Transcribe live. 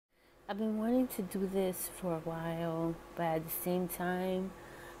I've been wanting to do this for a while, but at the same time,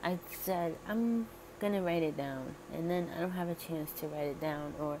 I said I'm gonna write it down, and then I don't have a chance to write it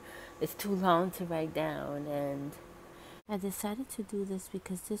down, or it's too long to write down. And I decided to do this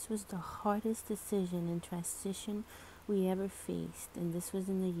because this was the hardest decision and transition we ever faced, and this was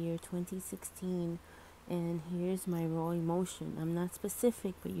in the year 2016. And here's my raw emotion. I'm not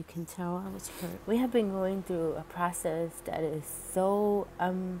specific, but you can tell I was hurt. We have been going through a process that is so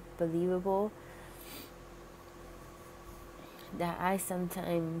unbelievable that I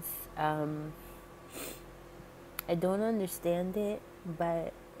sometimes I don't understand it,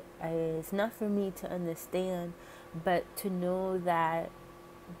 but it's not for me to understand, but to know that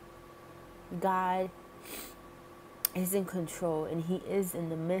God is in control and He is in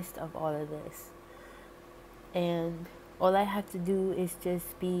the midst of all of this. And all I have to do is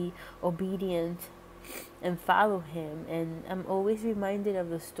just be obedient and follow Him. And I'm always reminded of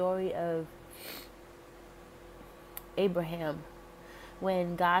the story of Abraham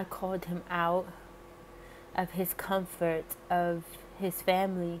when God called him out of his comfort, of his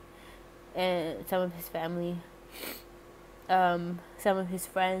family, and some of his family, some of his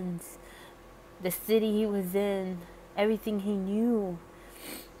friends, the city he was in, everything he knew,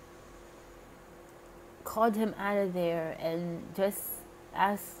 called him out of there and just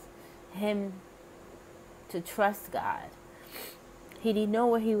asked him to trust God. He didn't know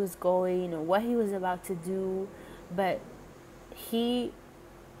where he was going or what he was about to do, but he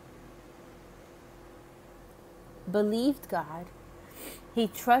believed God. He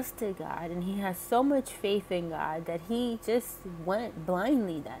trusted God, and he has so much faith in God that he just went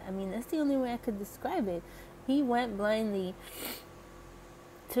blindly. That's the only way I could describe it. He went blindly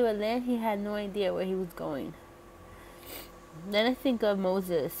to a land he had no idea where he was going. Then I think of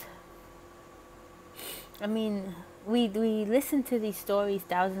Moses. We listen to these stories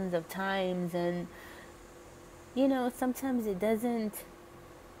thousands of times, and sometimes it doesn't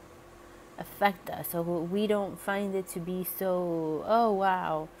affect us, or we don't find it to be so, oh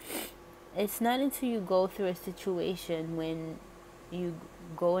wow. It's not until you go through a situation, when you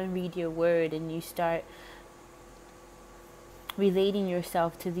go and read your word and you start relating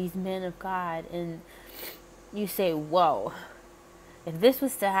yourself to these men of God, and you say, whoa, if this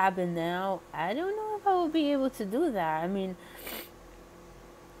was to happen now, I don't know if I would be able to do that.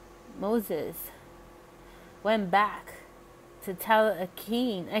 Moses went back to tell a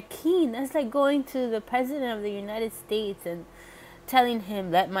king, that's like going to the president of the United States and telling him,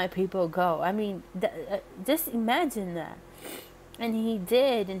 let my people go. Just imagine that. And he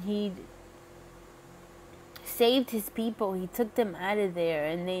did, and he saved his people. He took them out of there,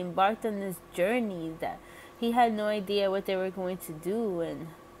 and they embarked on this journey that he had no idea what they were going to do. And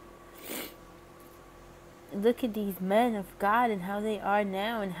look at these men of God and how they are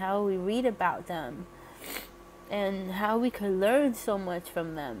now, and how we read about them, and how we could learn so much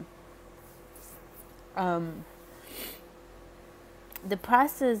from them. The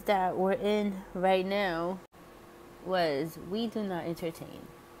process that we're in right now was, we do not entertain.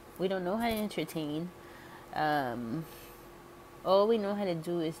 We don't know how to entertain. All we know how to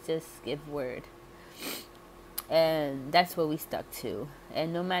do is just give word. And that's what we stuck to.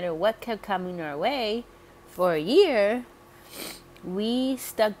 And no matter what kept coming our way for a year, we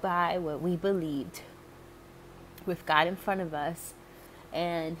stuck by what we believed, with God in front of us.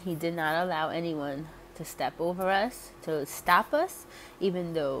 And He did not allow anyone to step over us, to stop us,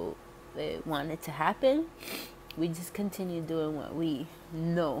 even though it wanted to happen. We just continued doing what we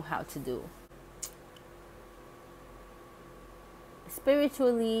know how to do.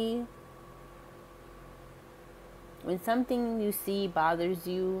 Spiritually, when something you see bothers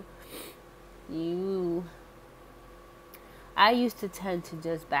you, I used to tend to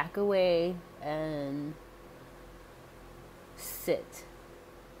just back away and sit.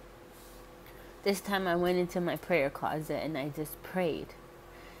 This time I went into my prayer closet and I just prayed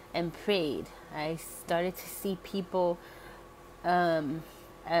and prayed. I started to see people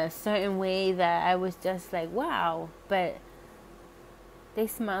a certain way that I was just like, wow, but they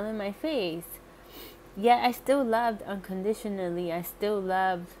smiled in my face. Yet I still loved unconditionally. I still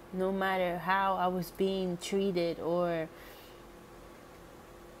loved no matter how I was being treated or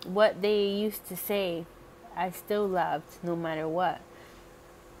what they used to say. I still loved no matter what.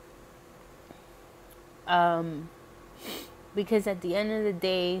 Because at the end of the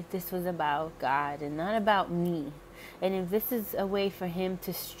day, this was about God and not about me. And if this is a way for Him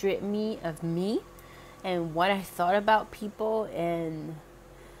to strip me of me and what I thought about people, and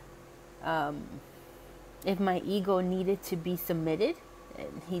if my ego needed to be submitted,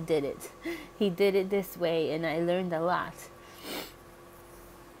 He did it. He did it this way, and I learned a lot.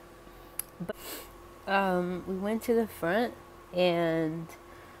 We went to the front, and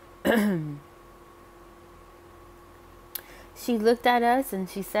she looked at us and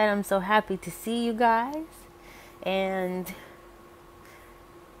she said, "I'm so happy to see you guys." And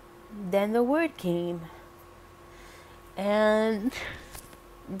then the word came, and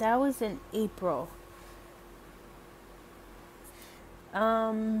that was in April.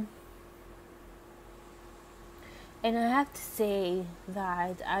 And I have to say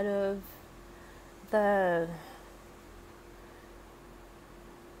that out of the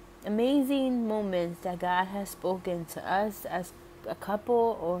amazing moments that God has spoken to us as a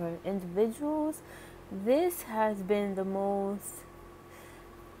couple or individuals, this has been the most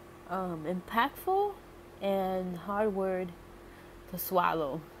impactful and hard word to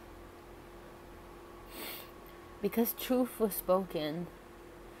swallow, because truth was spoken,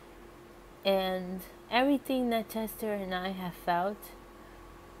 and everything that Chester and I have felt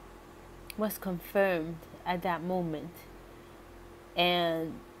was confirmed at that moment.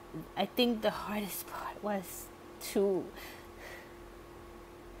 And I think the hardest part was to,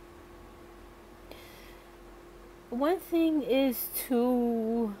 one thing is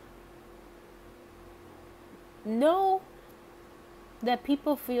to know that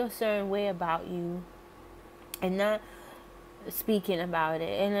people feel a certain way about you and not speaking about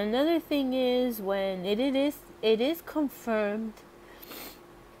it. And another thing is when it is confirmed,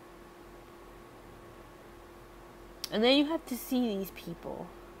 and then you have to see these people.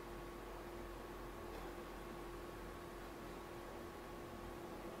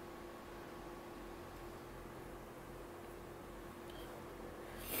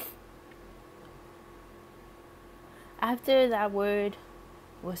 After that word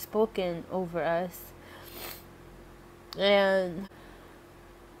was spoken over us,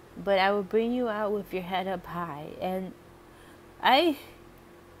 but I will bring you out with your head up high. And I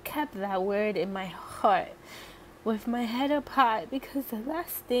kept that word in my heart with my head up high, because the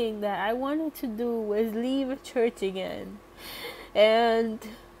last thing that I wanted to do was leave a church again and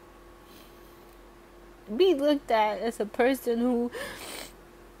be looked at as a person who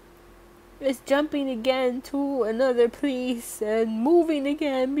is jumping again to another place and moving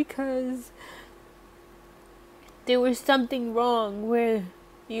again because there was something wrong where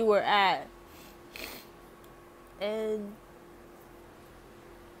you were at. And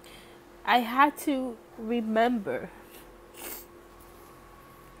I had to remember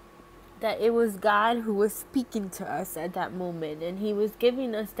that it was God who was speaking to us at that moment, and He was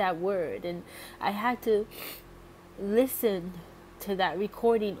giving us that word. And I had to listen to that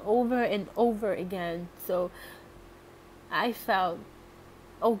recording over and over again, so I felt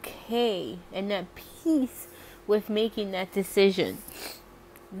okay and at peace with making that decision.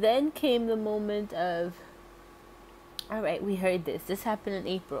 Then came the moment of, all right, we heard this. This happened in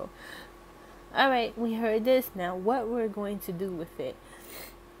April. All right, we heard this. Now what we're going to do with it.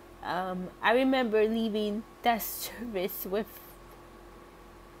 I remember leaving that service with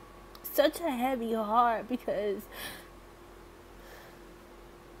such a heavy heart, because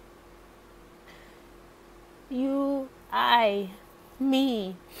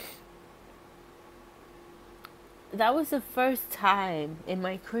me, that was the first time in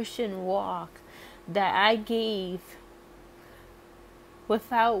my Christian walk that I gave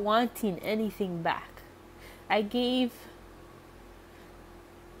without wanting anything back. I gave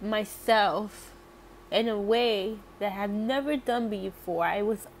myself in a way that I've never done before. I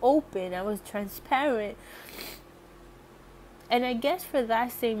was open, I was transparent. And I guess for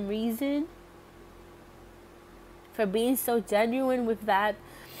that same reason, for being so genuine with that,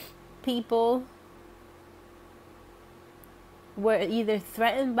 people were either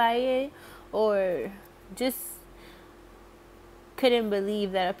threatened by it or just couldn't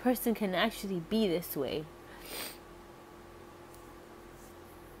believe that a person can actually be this way.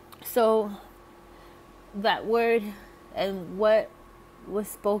 So that word and what was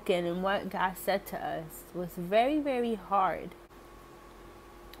spoken and what God said to us was very, very hard.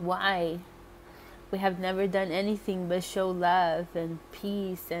 Why? We have never done anything but show love and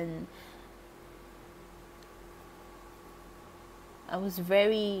peace, and I was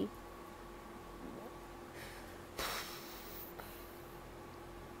very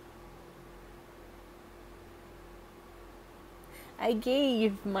I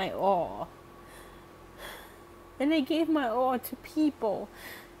gave my all. And I gave my all to people.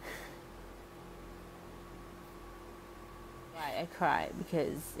 I cry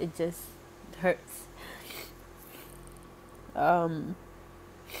because it just hurts.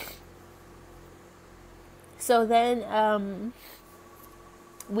 So then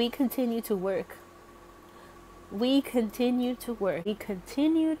we continue to work we continued to work. We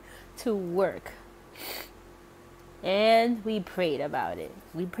continued to work. And we prayed about it.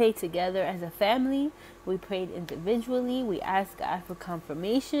 We prayed together as a family. We prayed individually. We asked God for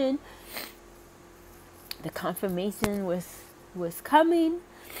confirmation. The confirmation was coming.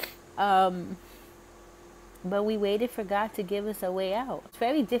 But we waited for God to give us a way out. It's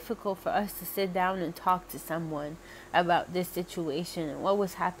very difficult for us to sit down and talk to someone about this situation and what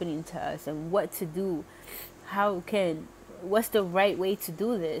was happening to us and what to do. What's the right way to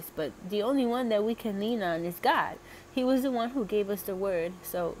do this? But the only one that we can lean on is God. He was the one who gave us the word.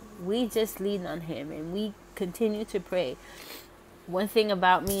 So we just lean on him and we continue to pray. One thing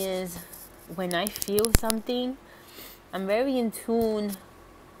about me is when I feel something, I'm very in tune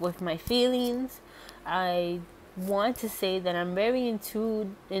with my feelings. I want to say that I'm very in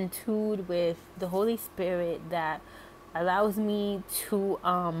tune with the Holy Spirit that allows me to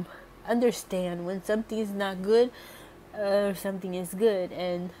understand when something is not good or something is good.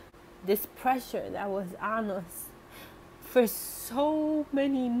 And this pressure that was on us for so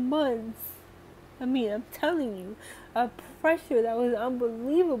many months, I mean, I'm telling you, a pressure that was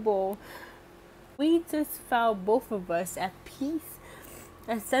unbelievable. We just found, both of us, at peace,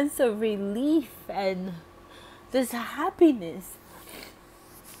 a sense of relief and this happiness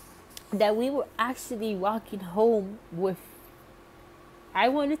that we were actually walking home with. I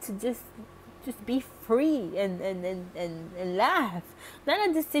wanted to just be free and laugh, not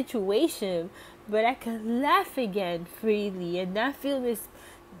at the situation, but I could laugh again freely and not feel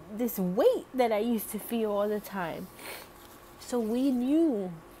this weight that I used to feel all the time. So we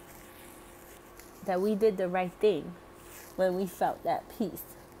knew that we did the right thing when we felt that peace.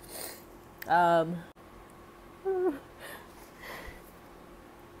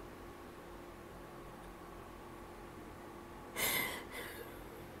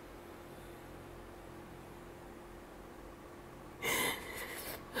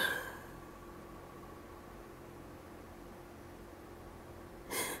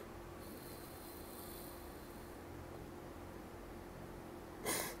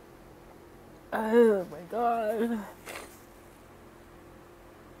 Oh my God.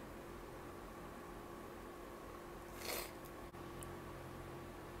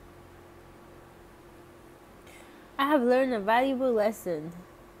 I have learned a valuable lesson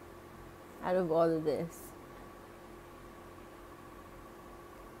out of all of this.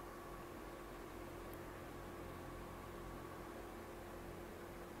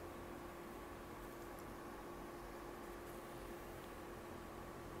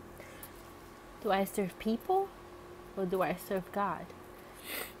 Do I serve people or do I serve God?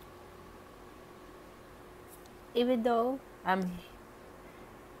 Even though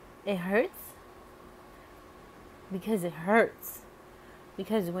it hurts, because it hurts.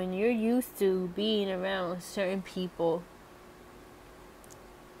 Because when you're used to being around certain people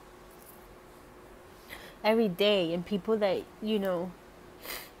every day and people that, you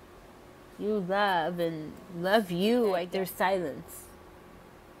love and love you, like there's silence.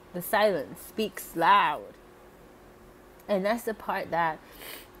 The silence speaks loud. And that's the part that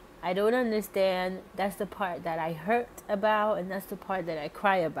I don't understand. That's the part that I hurt about, and that's the part that I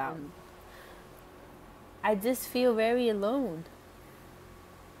cry about. I just feel very alone.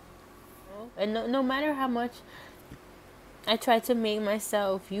 And no matter how much I try to make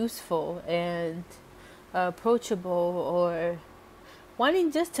myself useful and approachable or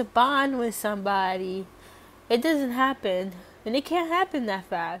wanting just to bond with somebody, it doesn't happen. And it can't happen that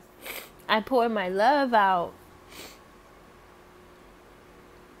fast. I pour my love out.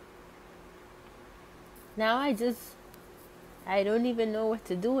 Now I don't even know what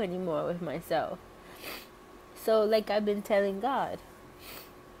to do anymore with myself. So like I've been telling God,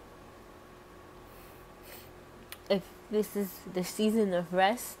 if this is the season of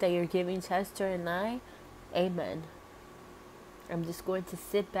rest that you're giving Chester and I, amen. I'm just going to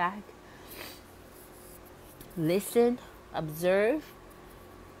sit back, listen, observe,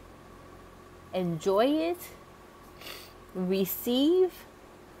 enjoy it, receive,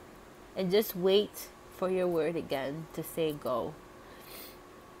 and just wait for your word again to say go.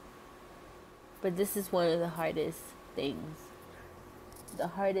 But this is one of the hardest things, the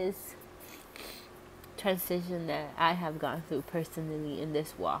hardest transition that I have gone through personally in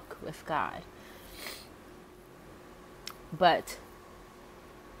this walk with God. But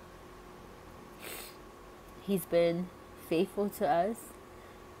He's been faithful to us.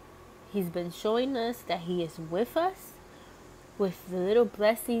 He's been showing us that He is with us, with the little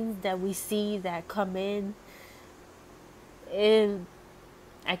blessings that we see that come in. And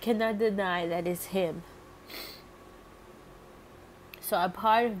I cannot deny that it's Him. So a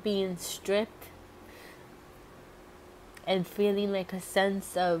part of being stripped and feeling like a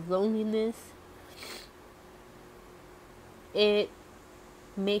sense of loneliness, it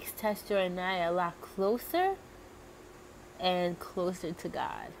makes Tester and I a lot closer and closer to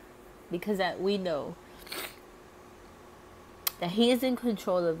God, because that we know that He is in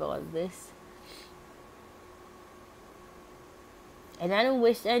control of all of this. And I don't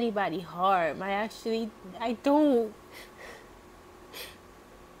wish anybody harm. I don't.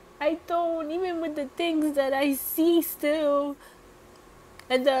 Even with the things that I see still.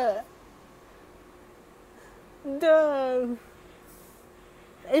 And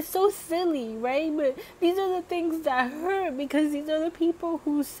it's so silly, right? But these are the things that hurt, because these are the people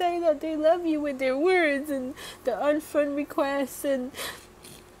who say that they love you with their words, and the unfriend requests, and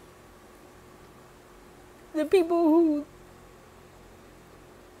the people who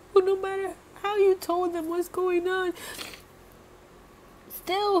no matter how you told them what's going on,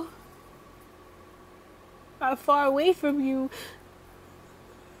 still are far away from you.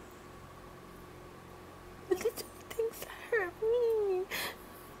 And these are the things that hurt me.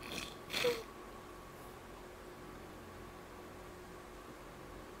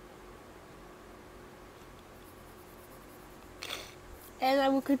 And I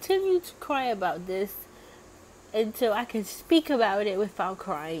will continue to cry about this until I can speak about it without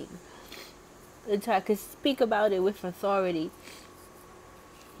crying. Until I can speak about it with authority.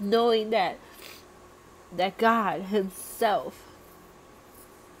 Knowing that God Himself,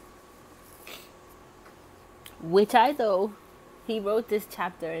 which I know He wrote this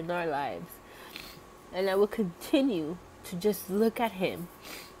chapter in our lives. And I will continue to just look at Him,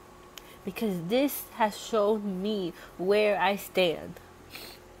 because this has shown me where I stand.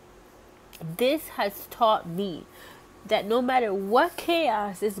 This has taught me that no matter what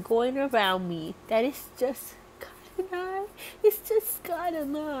chaos is going around me, that it's just God and I. It's just God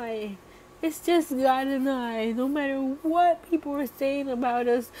and I. It's just God and I. No matter what people are saying about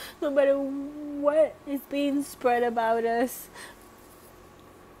us, no matter what is being spread about us,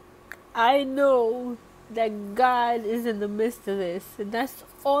 I know that God is in the midst of this. And that's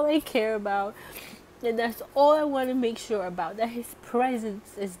all I care about. And that's all I want to make sure about. That His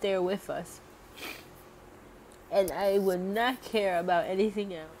presence is there with us. And I would not care about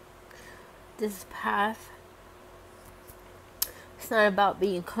anything else. This path, it's not about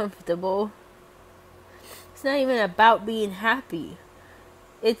being comfortable. It's not even about being happy.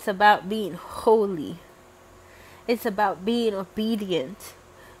 It's about being holy. It's about being obedient.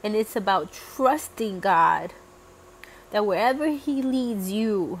 And it's about trusting God, that wherever He leads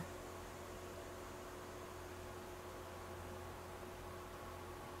you,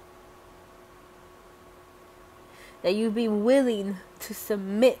 that you be willing to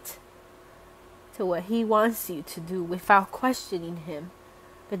submit to what He wants you to do without questioning Him,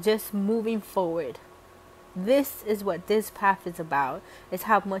 but just moving forward. This is what this path is about. It's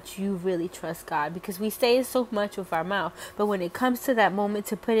how much you really trust God, because we say it so much with our mouth, but when it comes to that moment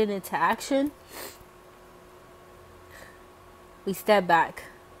to put it into action, we step back.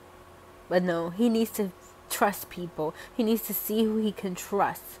 But no, He needs to trust people. He needs to see who He can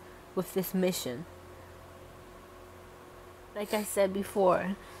trust with this mission. Like I said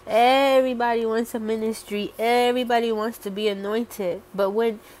before, everybody wants a ministry. Everybody wants to be anointed. But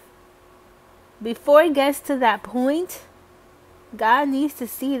before it gets to that point, God needs to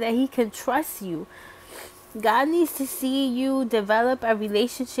see that He can trust you. God needs to see you develop a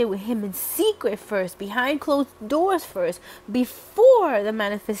relationship with Him in secret first, behind closed doors first, before the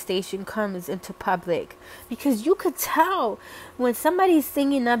manifestation comes into public. Because you could tell when somebody's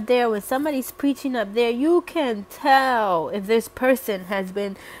singing up there, when somebody's preaching up there, you can tell if this person has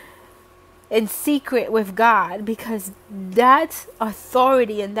been in secret with God, because that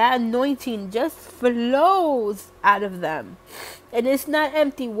authority and that anointing just flows out of them. And it's not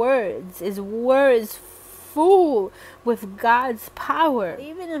empty words, it's words full with God's power.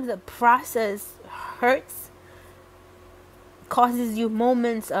 Even if the process hurts, causes you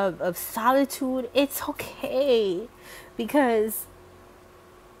moments of solitude, it's okay, because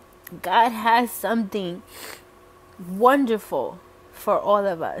God has something wonderful for all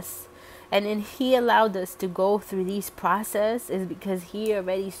of us. And then He allowed us to go through these processes because He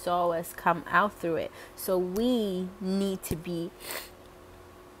already saw us come out through it. So we need to be,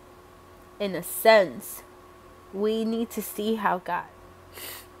 in a sense, we need to see how God.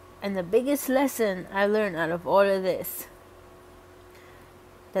 And the biggest lesson I learned out of all of this,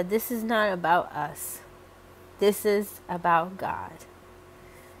 that this is not about us. This is about God.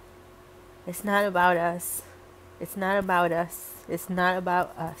 It's not about us. It's not about us. It's not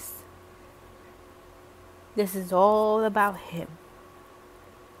about us. This is all about Him.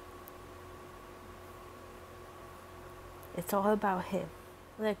 It's all about Him.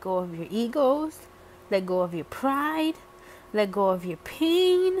 Let go of your egos. Let go of your pride. Let go of your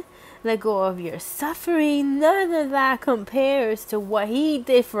pain. Let go of your suffering. None of that compares to what He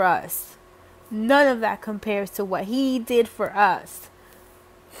did for us. None of that compares to what He did for us.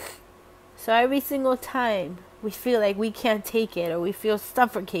 So every single time we feel like we can't take it, or we feel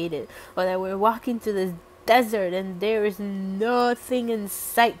suffocated, or that we're walking through this desert and there is nothing in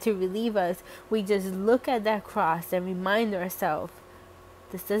sight to relieve us, we just look at that cross and remind ourselves,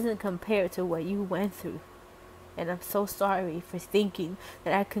 this doesn't compare to what you went through. And I'm so sorry for thinking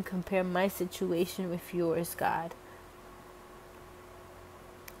that I can compare my situation with yours, God.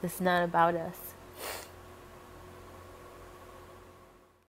 It's not about us.